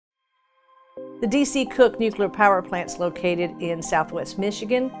The DC Cook nuclear power plant is located in southwest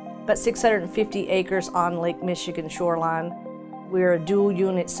Michigan, about 650 acres on Lake Michigan shoreline. We're a dual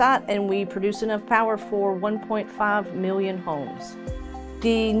unit site and we produce enough power for 1.5 million homes.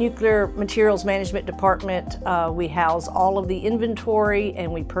 The Nuclear Materials Management Department, we house all of the inventory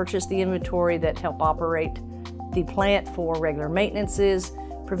and we purchase the inventory that help operate the plant for regular maintenances,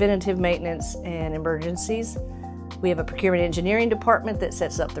 preventative maintenance, and emergencies. We have a procurement engineering department that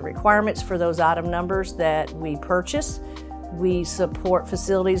sets up the requirements for those item numbers that we purchase. We support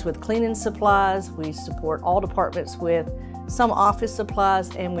facilities with cleaning supplies. We support all departments with some office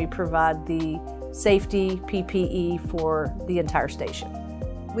supplies, and we provide the safety PPE for the entire station.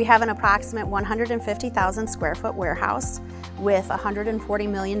 We have an approximate 150,000 square foot warehouse with $140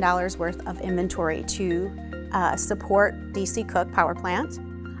 million worth of inventory to support DC Cook power plant.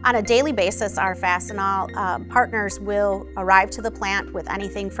 On a daily basis, our Fastenal partners will arrive to the plant with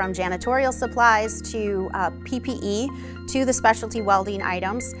anything from janitorial supplies to PPE to the specialty welding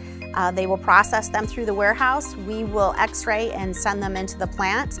items. They will process them through the warehouse. We will x-ray and send them into the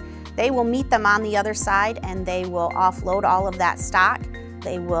plant. They will meet them on the other side and they will offload all of that stock.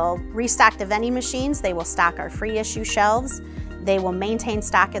 They will restock the vending machines. They will stock our free issue shelves. They will maintain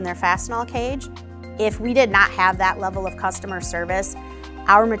stock in their Fastenal cage. If we did not have that level of customer service,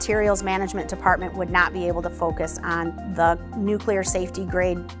 our materials management department would not be able to focus on the nuclear safety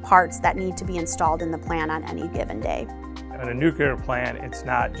grade parts that need to be installed in the plant on any given day. In a nuclear plant, it's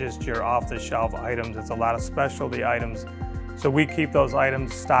not just your off-the-shelf items, it's a lot of specialty items. So we keep those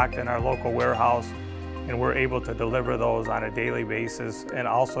items stocked in our local warehouse and we're able to deliver those on a daily basis. And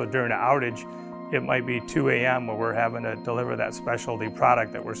also during an outage, it might be 2 a.m. where we're having to deliver that specialty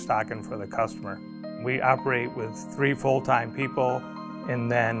product that we're stocking for the customer. We operate with 3 full-time people,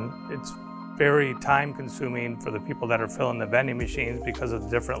 and then it's very time consuming for the people that are filling the vending machines because of the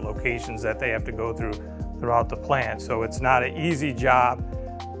different locations that they have to go through throughout the plant. So it's not an easy job,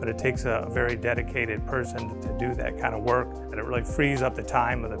 but it takes a very dedicated person to do that kind of work. And it really frees up the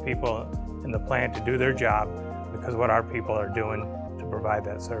time of the people in the plant to do their job because of what our people are doing to provide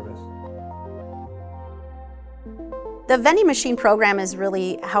that service. The vending machine program is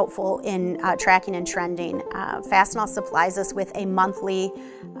really helpful in tracking and trending. Fastenal supplies us with a monthly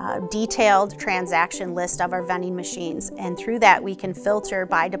detailed transaction list of our vending machines, and through that we can filter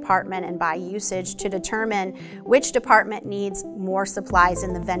by department and by usage to determine which department needs more supplies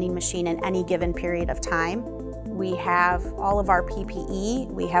in the vending machine in any given period of time. We have all of our PPE,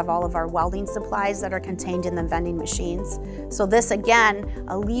 we have all of our welding supplies that are contained in the vending machines. So this again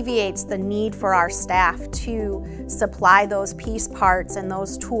alleviates the need for our staff to supply those piece parts and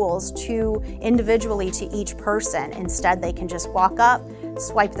those tools individually to each person. Instead, they can just walk up,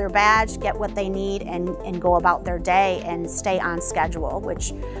 swipe their badge, get what they need, and go about their day and stay on schedule,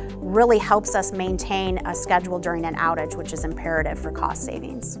 which really helps us maintain a schedule during an outage, which is imperative for cost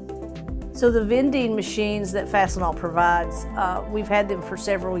savings. So the vending machines that Fastenal provides, we've had them for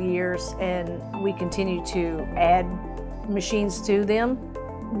several years and we continue to add machines to them.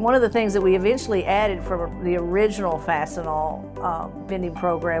 One of the things that we eventually added from the original Fastenal vending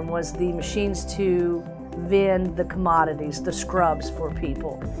program was the machines to vend the commodities, the scrubs for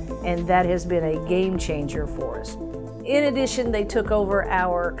people, and that has been a game changer for us. In addition, they took over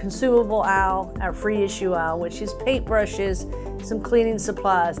our consumable aisle, our free issue aisle, which is paintbrushes, some cleaning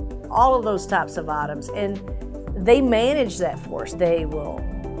supplies, all of those types of items, and they manage that for us. They will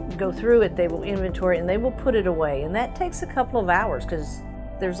go through it, they will inventory, and they will put it away, and that takes a couple of hours because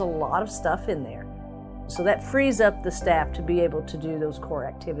there's a lot of stuff in there. So that frees up the staff to be able to do those core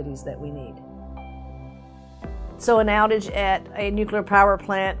activities that we need. So an outage at a nuclear power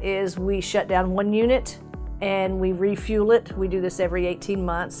plant is we shut down one unit and we refuel it. We do this every 18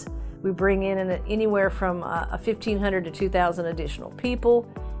 months. We bring in anywhere from 1,500 to 2,000 additional people,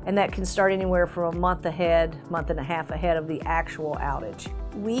 and that can start anywhere from a month and a half ahead of the actual outage.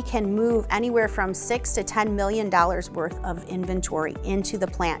 We can move anywhere from $6 to $10 million worth of inventory into the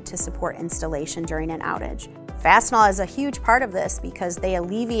plant to support installation during an outage. Fastenal is a huge part of this because they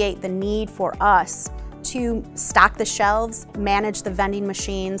alleviate the need for us to stock the shelves, manage the vending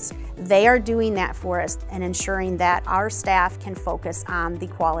machines. They are doing that for us and ensuring that our staff can focus on the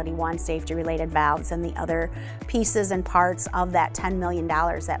quality one, safety-related valves, and the other pieces and parts of that $10 million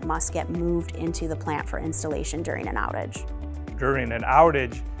that must get moved into the plant for installation during an outage. During an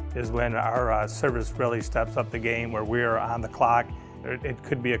outage is when our service really steps up the game, where we're on the clock. It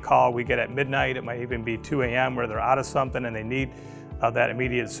could be a call we get at midnight, it might even be 2 a.m. where they're out of something and they need that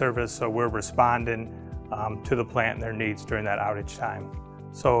immediate service, so we're responding to the plant and their needs during that outage time.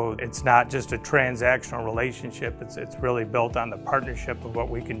 So it's not just a transactional relationship, it's really built on the partnership of what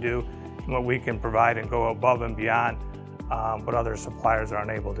we can do what we can provide and go above and beyond what other suppliers are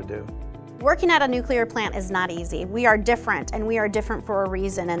unable to do. Working at a nuclear plant is not easy. We are different, and we are different for a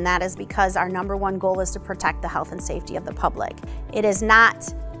reason, and that is because our #1 goal is to protect the health and safety of the public. It is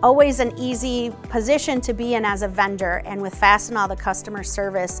not always an easy position to be in as a vendor, and with Fastenal, the customer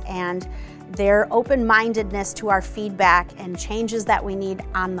service and their open-mindedness to our feedback and changes that we need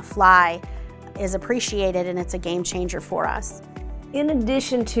on the fly is appreciated, and it's a game changer for us. In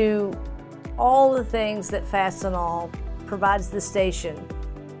addition to all the things that Fastenal provides the station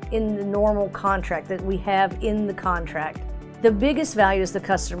in the normal contract that we have in the contract, the biggest value is the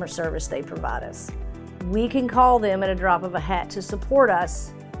customer service they provide us. We can call them at a drop of a hat to support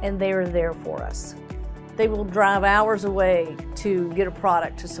us, and they are there for us. They will drive hours away to get a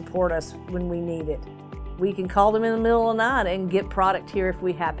product to support us when we need it. We can call them in the middle of the night and get product here if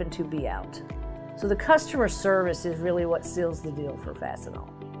we happen to be out. So the customer service is really what seals the deal for Fastenal.